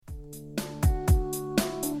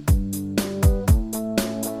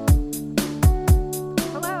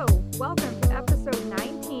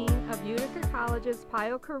is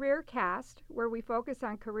Pio Career Cast, where we focus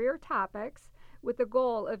on career topics with the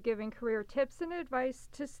goal of giving career tips and advice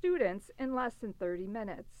to students in less than 30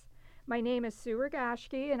 minutes. My name is Sue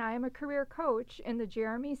Rogashki, and I am a career coach in the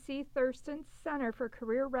Jeremy C. Thurston Center for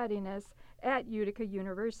Career Readiness at Utica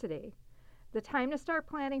University. The time to start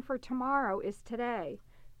planning for tomorrow is today.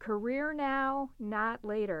 Career now, not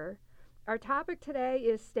later. Our topic today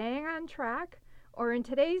is staying on track, or in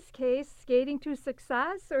today's case, skating to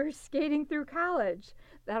success or skating through college.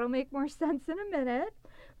 That'll make more sense in a minute.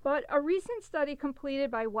 But a recent study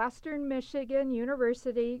completed by Western Michigan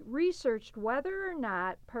University researched whether or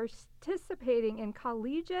not participating in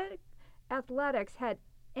collegiate athletics had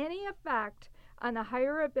any effect on the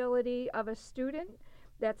hireability of a student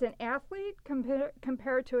that's an athlete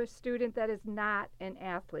compared to a student that is not an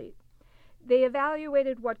athlete. They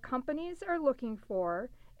evaluated what companies are looking for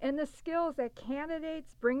and the skills that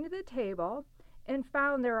candidates bring to the table, and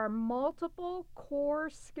found there are multiple core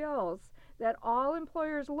skills that all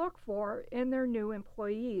employers look for in their new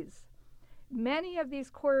employees. Many of these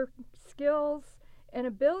core skills and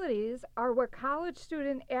abilities are what college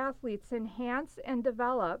student athletes enhance and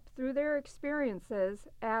develop through their experiences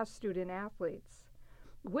as student athletes.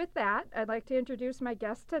 With that, I'd like to introduce my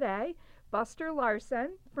guest today, Buster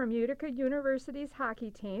Larsson from Utica University's hockey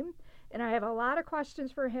team, and I have a lot of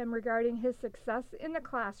questions for him regarding his success in the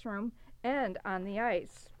classroom and on the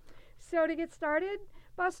ice. So to get started,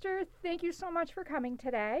 Buster, thank you so much for coming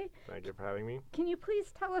today. Thank you for having me. Can you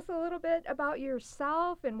please tell us a little bit about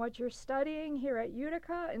yourself and what you're studying here at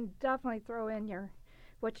Utica, and definitely throw in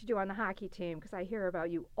what you do on the hockey team, because I hear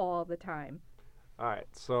about you all the time. All right,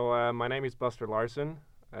 so my name is Buster Larsson,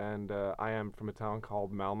 and I am from a town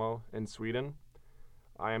called Malmo in Sweden.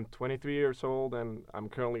 I am 23 years old, and I'm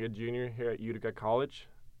currently a junior here at Utica College,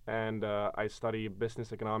 and I study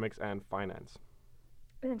business economics and finance.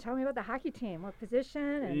 And tell me about the hockey team. What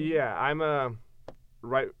position? Yeah, I'm a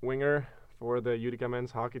right winger for the Utica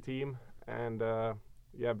men's hockey team, and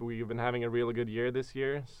we've been having a really good year this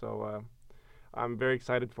year, so I'm very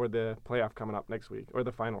excited for the playoff coming up next week, or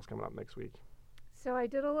the finals coming up next week. So I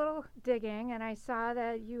did a little digging, and I saw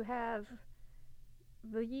that you have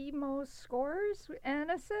the most scores and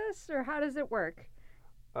assists, or how does it work?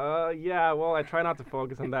 Well, I try not to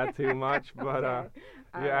focus on that too much, but okay.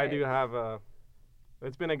 right. I do have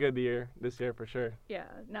it's been a good year this year for sure. Yeah,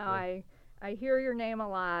 I hear your name a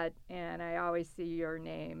lot, and I always see your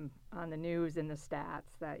name on the news and the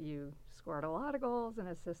stats that you scored a lot of goals and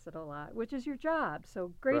assisted a lot, which is your job.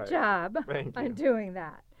 So great job on doing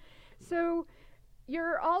that. So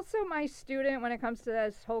you're also my student when it comes to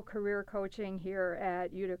this whole career coaching here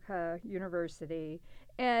at Utica University.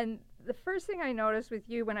 And the first thing I noticed with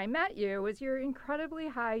you when I met you was your incredibly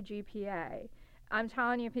high GPA. I'm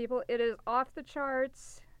telling you, people, it is off the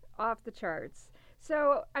charts, off the charts.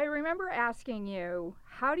 So I remember asking you,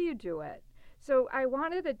 how do you do it? So I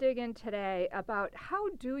wanted to dig in today about how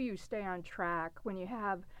do you stay on track when you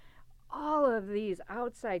have all of these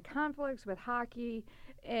outside conflicts with hockey,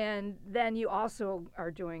 and then you also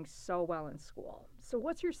are doing so well in school. So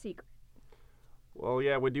what's your secret? Well,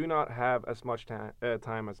 yeah, we do not have as much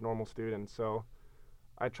time as normal students, so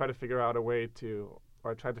I tried to figure out a way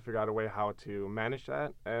how to manage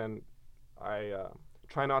that, and I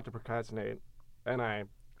try not to procrastinate, and I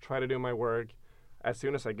try to do my work as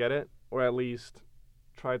soon as I get it, or at least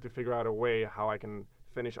try to figure out a way how I can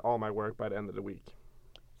finish all my work by the end of the week.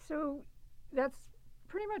 So that's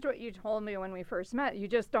pretty much what you told me when we first met. You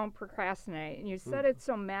just don't procrastinate, and you said it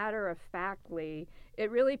so matter-of-factly.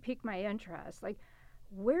 It really piqued my interest. Like,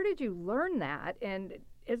 where did you learn that? And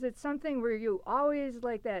is it something where you always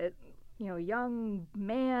like that, young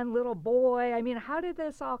man, little boy? I mean, how did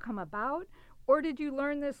this all come about? Or did you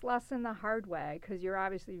learn this lesson the hard way? Because you're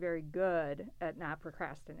obviously very good at not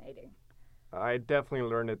procrastinating. I definitely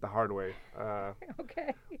learned it the hard way.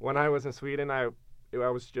 Okay. When I was in Sweden, I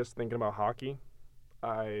was just thinking about hockey.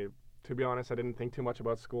 To be honest, I didn't think too much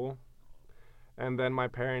about school. And then my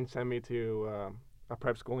parents sent me to a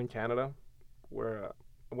prep school in Canada, where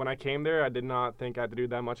when I came there, I did not think I had to do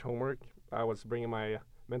that much homework. I was bringing my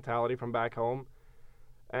mentality from back home,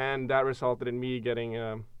 and that resulted in me getting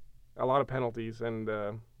a lot of penalties, and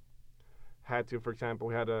for example,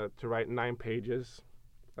 we had to write 9 pages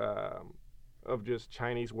of just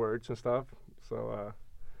Chinese words and stuff. So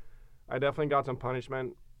I definitely got some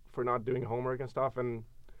punishment for not doing homework and stuff, and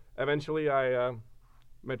eventually I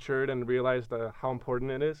matured and realized how important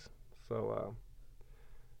it is. So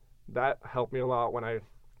that helped me a lot when I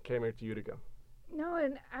came here to Utica. No,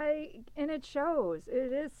 and it shows.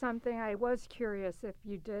 It is something I was curious if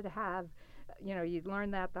you did have, you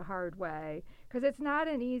learn that the hard way because it's not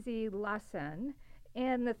an easy lesson.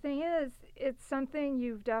 And the thing is, it's something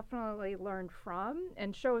you've definitely learned from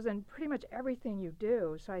and shows in pretty much everything you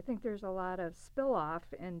do. So I think there's a lot of spill off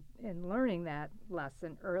in learning that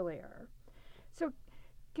lesson earlier. So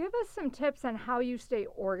give us some tips on how you stay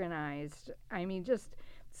organized. I mean, just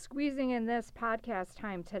squeezing in this podcast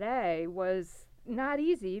time today was not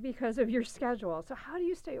easy because of your schedule. So how do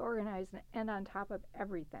you stay organized and on top of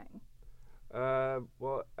everything?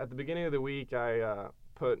 Well, at the beginning of the week, I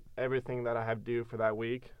put everything that I have due for that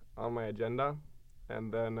week on my agenda,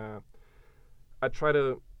 and then I try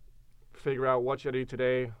to figure out what should I do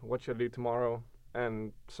today, what should I do tomorrow,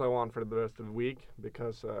 and so on for the rest of the week,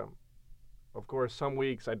 because of course some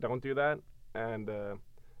weeks I don't do that, and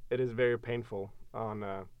it is very painful on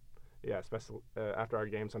especially after our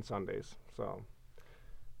games on Sundays. So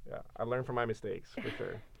yeah, I learn from my mistakes for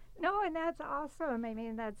sure. No, and that's awesome. I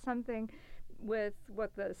mean, that's something with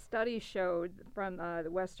what the study showed from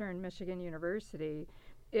the Western Michigan University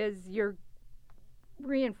is you're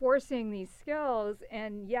reinforcing these skills.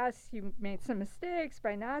 And yes, you made some mistakes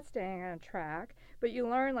by not staying on track, but you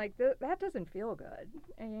learn like that doesn't feel good.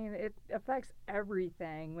 I mean, it affects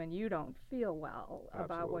everything when you don't feel well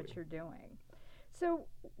about what you're doing. So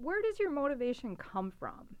where does your motivation come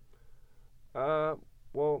from?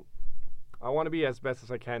 Well, I want to be as best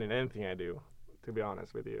as I can in anything I do, to be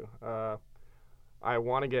honest with you. I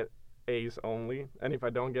want to get A's only, and if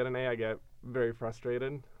I don't get an A, I get very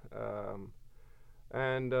frustrated.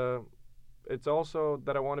 And it's also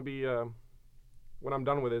that I want to be, when I'm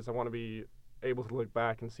done with this, I want to be able to look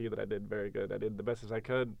back and see that I did very good. I did the best as I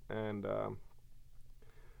could, and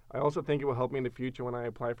I also think it will help me in the future when I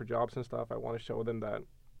apply for jobs and stuff. I want to show them that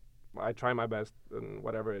I try my best in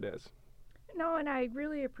whatever it is. No, and I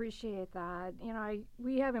really appreciate that.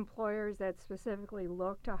 We have employers that specifically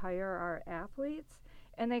look to hire our athletes,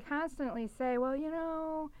 and they constantly say, well,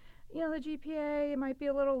 the GPA might be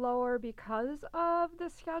a little lower because of the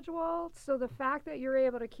schedule. So the fact that you're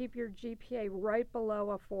able to keep your GPA right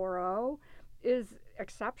below a 4.0 is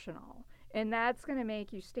exceptional. And that's going to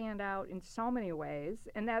make you stand out in so many ways.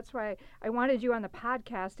 And that's why I wanted you on the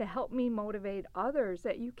podcast to help me motivate others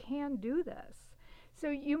that you can do this. So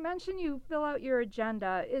you mentioned you fill out your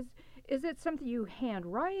agenda. Is it something you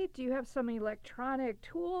handwrite? Do you have some electronic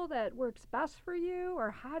tool that works best for you? Or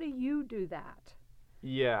how do you do that?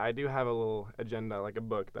 Yeah, I do have a little agenda, like a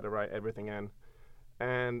book that I write everything in.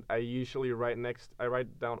 And I usually write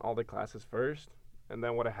down all the classes first, and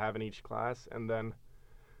then what I have in each class, and then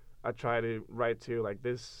I try to write to like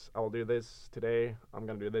this, I will do this today, I'm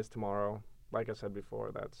going to do this tomorrow. Like I said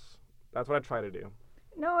before, that's what I try to do.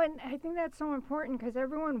 No, and I think that's so important because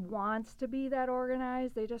everyone wants to be that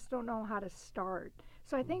organized. They just don't know how to start.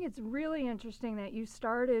 So I think it's really interesting that you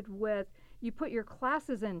started with, you put your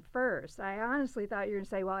classes in first. I honestly thought you were going to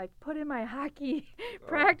say, well, I put in my hockey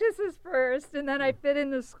practices first and then I fit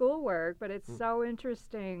in the schoolwork. But it's so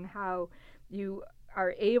interesting how you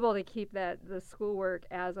are able to keep the schoolwork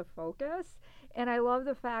as a focus. And I love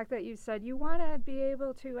the fact that you said you want to be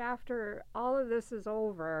able to, after all of this is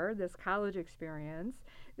over, this college experience,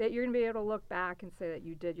 that you're going to be able to look back and say that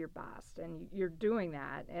you did your best, and you're doing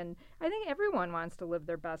that. And I think everyone wants to live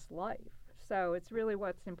their best life. So it's really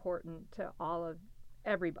what's important to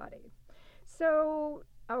everybody. So,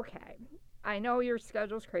 okay, I know your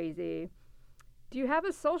schedule's crazy. Do you have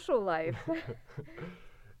a social life?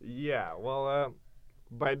 Yeah, well,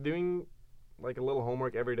 by doing like a little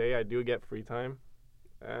homework every day, I do get free time.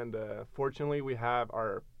 And fortunately, we have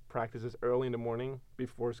our practices early in the morning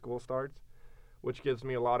before school starts, which gives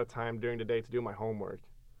me a lot of time during the day to do my homework.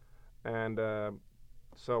 And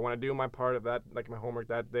so when I do my part of that, like my homework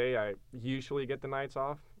that day, I usually get the nights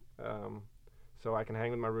off. So I can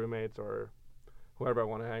hang with my roommates or whoever I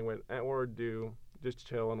want to hang with, or just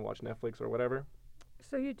chill and watch Netflix or whatever.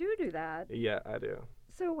 So you do that? Yeah, I do.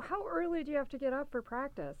 So how early do you have to get up for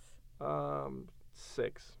practice?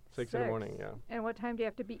 6 in the morning, yeah. And what time do you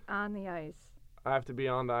have to be on the ice? I have to be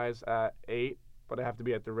on the ice at 8, but I have to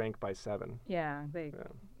be at the rink by 7. Yeah,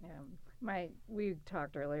 we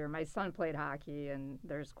talked earlier. My son played hockey, and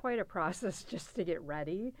there's quite a process just to get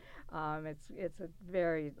ready. It's a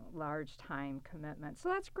very large time commitment. So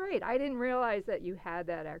that's great. I didn't realize that you had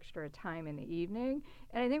that extra time in the evening.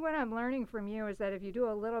 And I think what I'm learning from you is that if you do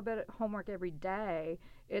a little bit of homework every day,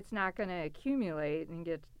 it's not going to accumulate and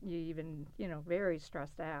get you even, very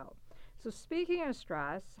stressed out. So speaking of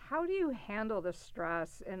stress, how do you handle the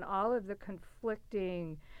stress and all of the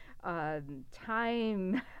conflicting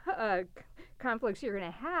time conflicts you're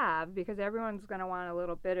going to have, because everyone's going to want a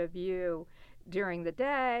little bit of you during the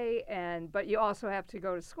day, but you also have to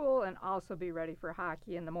go to school and also be ready for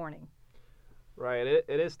hockey in the morning. Right,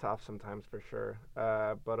 it is tough sometimes for sure.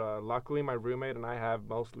 But luckily, my roommate and I have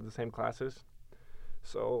mostly the same classes,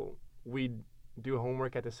 so we do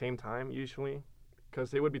homework at the same time usually.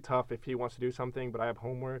 Because it would be tough if he wants to do something, but I have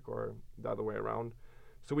homework, or the other way around.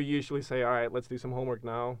 So we usually say, all right, let's do some homework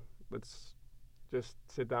now. Let's just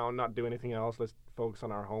sit down, not do anything else. Let's focus on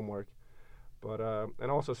our homework. But and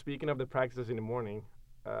also speaking of the practices in the morning,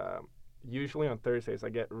 usually on Thursdays I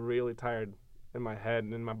get really tired in my head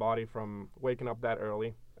and in my body from waking up that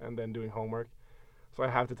early and then doing homework. So I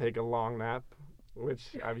have to take a long nap,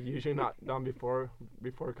 which I've usually not done before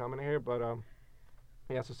coming here. But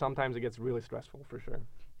yeah, so sometimes it gets really stressful for sure.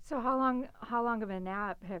 So how long of a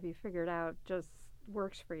nap have you figured out just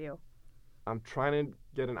works for you? I'm trying to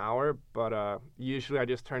get an hour, but usually I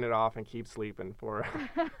just turn it off and keep sleeping for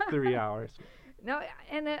 3 hours. No,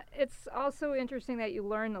 and it's also interesting that you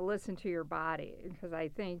learn to listen to your body, because I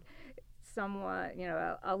think somewhat,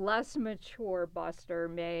 a less mature Buster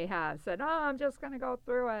may have said, "Oh, I'm just going to go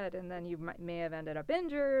through it," and then you may have ended up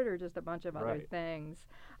injured or just a bunch of other things.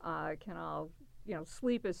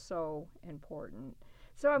 Sleep is so important.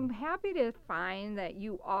 So I'm happy to find that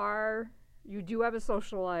you do have a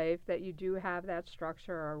social life, that you do have that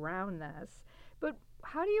structure around this. But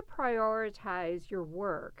how do you prioritize your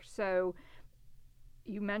work? So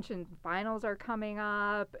you mentioned finals are coming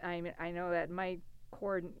up. I know that might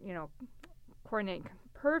coordinate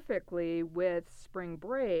perfectly with spring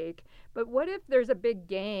break, but what if there's a big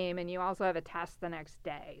game and you also have a test the next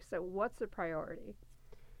day? So what's the priority?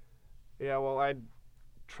 Yeah, well, I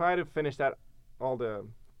try to finish all the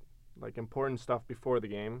important stuff before the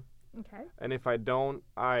game. Okay. And if I don't,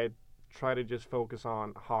 I try to just focus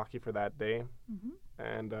on hockey for that day. Mm-hmm.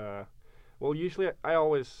 And usually I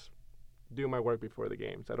always do my work before the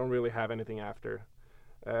games. I don't really have anything after.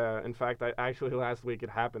 In fact, last week it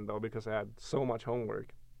happened though, because I had so much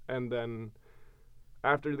homework. And then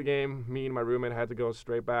after the game, me and my roommate had to go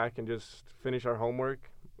straight back and just finish our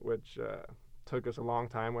homework, which took us a long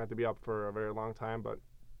time. We had to be up for a very long time, but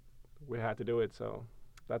we had to do it, so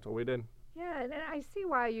that's what we did. Yeah, and I see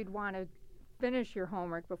why you'd want to finish your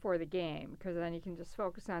homework before the game, because then you can just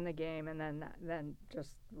focus on the game and then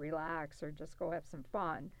just relax or just go have some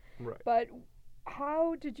fun. Right. But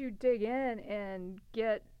how did you dig in and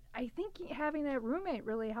get? I think having that roommate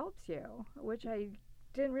really helps you, which I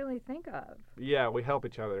didn't really think of. Yeah, we help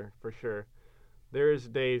each other for sure. There's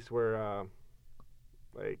days where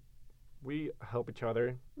we help each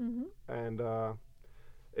other, and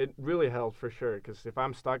it really helps for sure, because if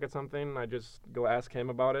I'm stuck at something, I just go ask him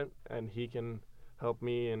about it, and he can help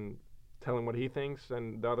me and tell him what he thinks,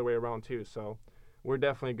 and the other way around too. So we're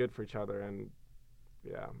definitely good for each other, and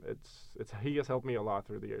yeah, he has helped me a lot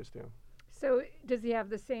through the years too. So does he have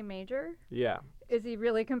the same major? Yeah. Is he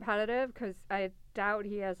really competitive? Because I doubt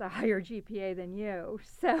he has a higher GPA than you.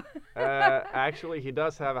 So. Actually, he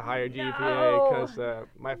does have a higher GPA, because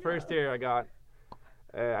my first year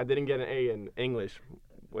I didn't get an A in English,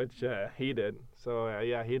 which he did. So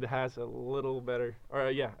yeah, he has a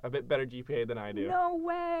bit better GPA than I do. No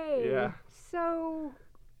way. Yeah. So,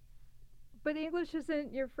 but English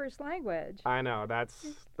isn't your first language. I know, that's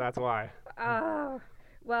why.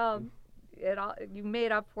 Well, you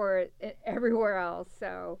made up for it everywhere else.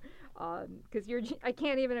 So, because I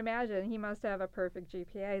can't even imagine, he must have a perfect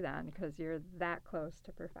GPA then, because you're that close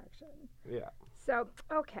to perfection. Yeah. So,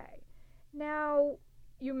 okay. Now,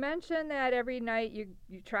 you mentioned that every night you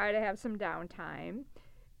try to have some downtime.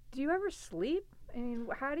 Do you ever sleep? I mean,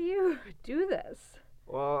 how do you do this?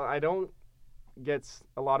 Well, I don't get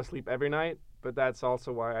a lot of sleep every night, but that's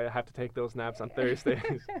also why I have to take those naps on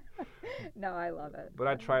Thursdays. No, I love it. But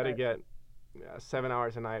I try to get 7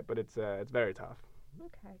 hours a night, but it's very tough.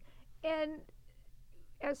 Okay. And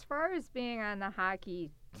as far as being on the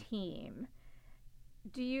hockey team,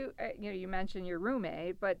 do you, you mentioned your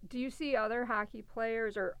roommate, but do you see other hockey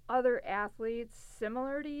players or other athletes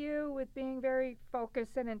similar to you with being very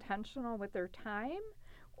focused and intentional with their time?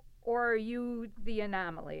 Or are you the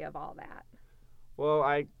anomaly of all that? Well,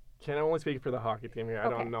 I can only speak for the hockey team here. Okay. I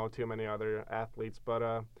don't know too many other athletes,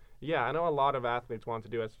 but yeah, I know a lot of athletes want to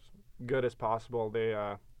do as good as possible.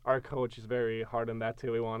 Our coach is very hard on that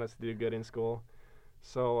too. We want us to do good in school.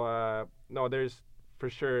 So no, there's for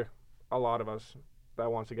sure a lot of us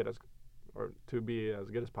that wants to to be as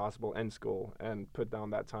good as possible in school and put down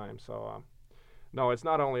that time. So no, it's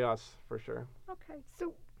not only us for sure. Okay.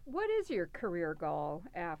 So what is your career goal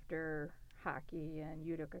after hockey and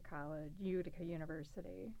Utica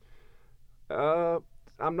University?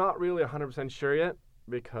 I'm not really 100% sure yet,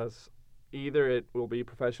 because either it will be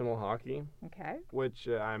professional hockey, Okay. which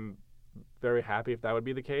I'm very happy if that would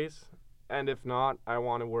be the case. And if not, I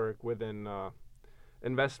want to work within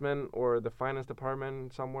investment or the finance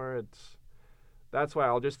department somewhere. That's why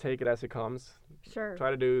I'll just take it as it comes. Sure.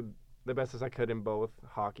 Try to do the best as I could in both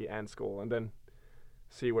hockey and school, and then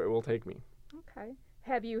see where it will take me. Okay.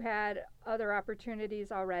 Have you had other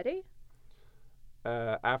opportunities already?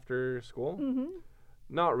 After school? Mm-hmm.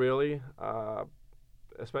 Not really. Not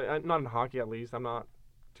in hockey, at least. I'm not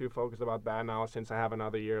too focused about that now since I have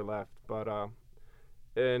another year left. But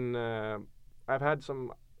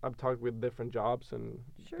I've talked with different jobs and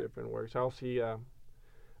Sure. different works. I'll see.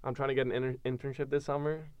 I'm trying to get an internship this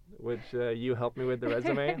summer, which you helped me with the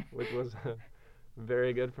resume, which was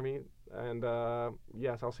very good for me. And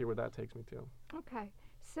yes, I'll see where that takes me to. Okay.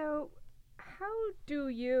 So how do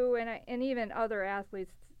you and even other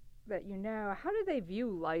athletes that you know, how do they view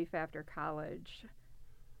life after college?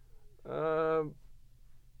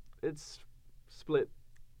 It's split.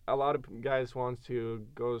 A lot of guys want to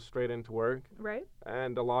go straight into work, Right?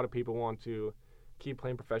 and a lot of people want to keep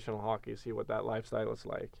playing professional hockey, see what that lifestyle is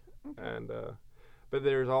like. Okay. And but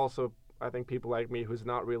there's also, I think, people like me who's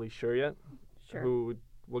not really sure yet, Sure. who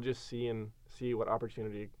will just see what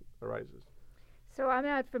opportunity arises. So I'm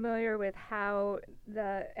not familiar with how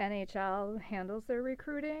the NHL handles their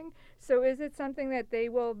recruiting. So is it something that they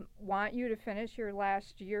will want you to finish your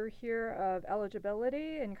last year here of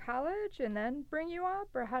eligibility in college and then bring you up,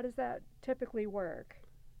 or how does that typically work?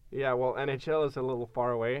 Yeah, well, NHL is a little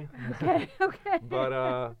far away. Okay. Okay.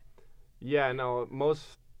 But yeah, no,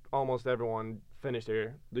 almost everyone finish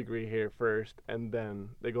their degree here first, and then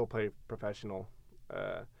they go play professional.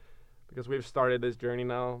 Because we've started this journey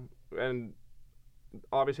now, and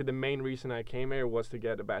obviously the main reason I came here was to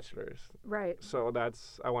get a bachelor's. Right. So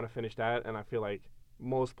I want to finish that, and I feel like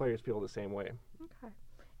most players feel the same way. Okay.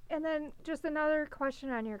 And then just another question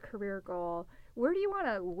on your career goal. Where do you want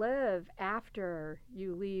to live after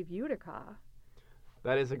you leave Utica?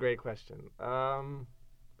 That is a great question.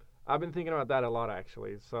 I've been thinking about that a lot,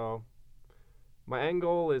 actually. So my end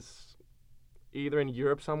goal is either in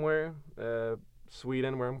Europe somewhere,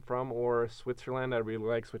 Sweden, where I'm from, or Switzerland. I really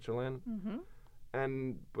like Switzerland. Mm-hmm.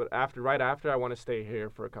 But right after, I want to stay here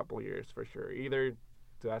for a couple of years for sure. Either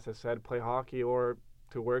to, as I said, play hockey or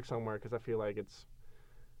to work somewhere, because I feel like it's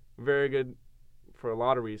very good for a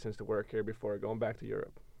lot of reasons to work here before going back to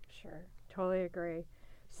Europe. Sure. Totally agree.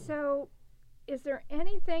 So is there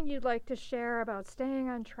anything you'd like to share about staying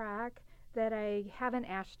on track that I haven't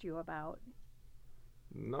asked you about?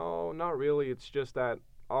 No, not really. It's just that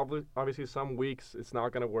obviously some weeks it's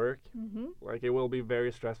not going to work. Mm-hmm. Like, it will be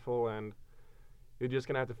very stressful, and you're just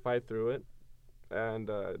going to have to fight through it and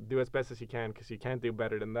do as best as you can, because you can't do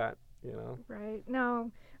better than that, you know? Right.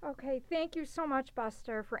 No. Okay. Thank you so much,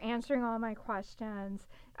 Buster, for answering all my questions.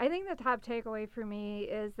 I think the top takeaway for me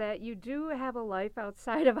is that you do have a life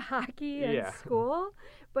outside of hockey and school,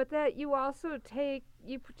 but that you also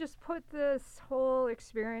just put this whole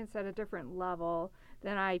experience at a different level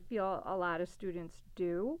than I feel a lot of students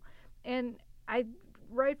do. And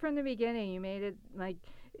right from the beginning, you made it like,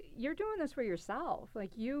 you're doing this for yourself.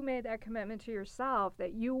 Like, you made that commitment to yourself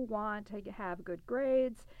that you want to have good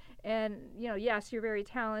grades. And, yes, you're very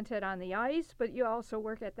talented on the ice, but you also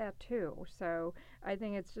work at that too. So I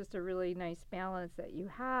think it's just a really nice balance that you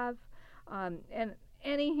have. And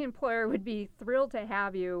any employer would be thrilled to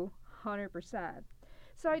have you 100%.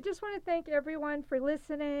 So I just want to thank everyone for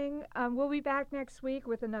listening. We'll be back next week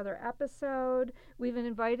with another episode. We've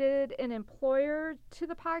invited an employer to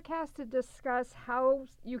the podcast to discuss how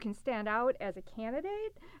you can stand out as a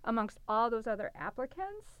candidate amongst all those other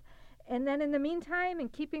applicants. And then in the meantime, in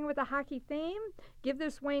keeping with the hockey theme, give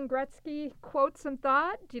this Wayne Gretzky quote some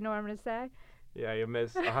thought. Do you know what I'm going to say? Yeah, you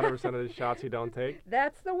miss 100% of the shots you don't take.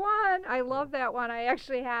 That's the one. I love that one. I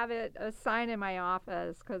actually have it a sign in my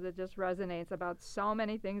office because it just resonates about so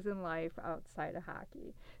many things in life outside of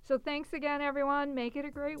hockey. So thanks again, everyone. Make it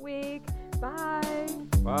a great week. Bye.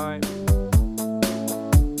 Bye.